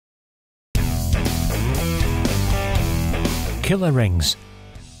Killer Rings.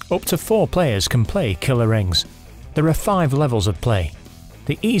 Up to 4 players can play Killer Rings. There are 5 levels of play.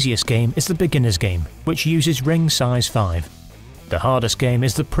 The easiest game is the beginner's game, which uses ring size 5. The hardest game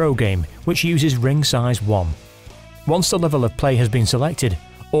is the pro game, which uses ring size 1. Once the level of play has been selected,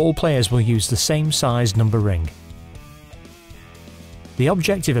 all players will use the same size number ring. The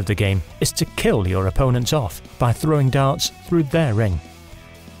objective of the game is to kill your opponents off by throwing darts through their ring.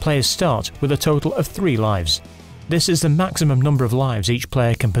 Players start with a total of 3 lives. This is the maximum number of lives each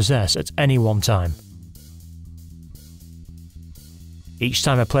player can possess at any one time. Each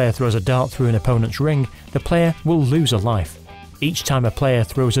time a player throws a dart through an opponent's ring, the player will lose a life. Each time a player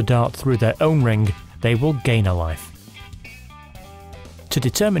throws a dart through their own ring, they will gain a life. To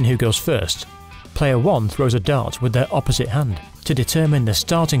determine who goes first, player 1 throws a dart with their opposite hand to determine the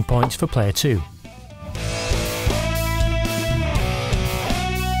starting point for player 2.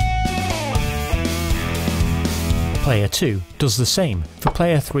 Player 2 does the same for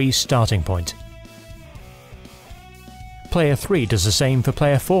player 3's starting point. Player 3 does the same for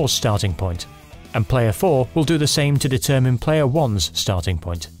player 4's starting point, and player 4 will do the same to determine player 1's starting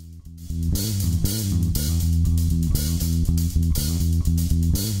point.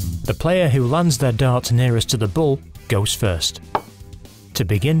 The player who lands their dart nearest to the bull goes first. To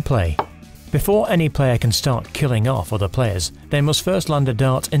begin play, before any player can start killing off other players, they must first land a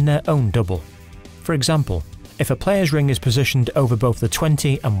dart in their own double. For example, if a player's ring is positioned over both the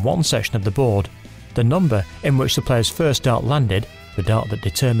 20 and 1 section of the board, the number in which the player's first dart landed, the dart that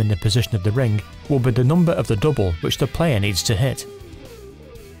determined the position of the ring, will be the number of the double which the player needs to hit.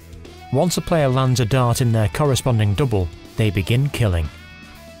 Once a player lands a dart in their corresponding double, they begin killing.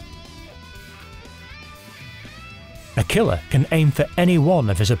 A killer can aim for any one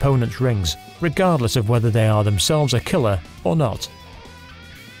of his opponent's rings, regardless of whether they are themselves a killer or not.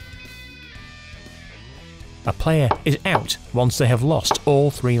 A player is out once they have lost all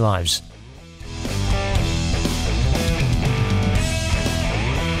 3 lives.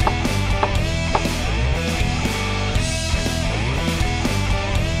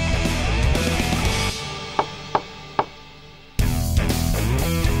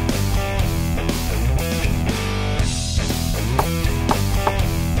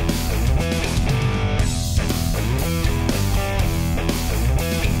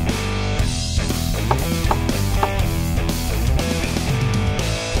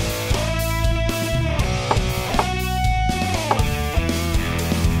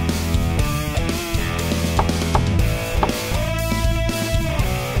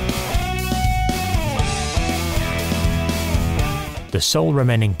 The sole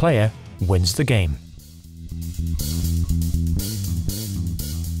remaining player wins the game.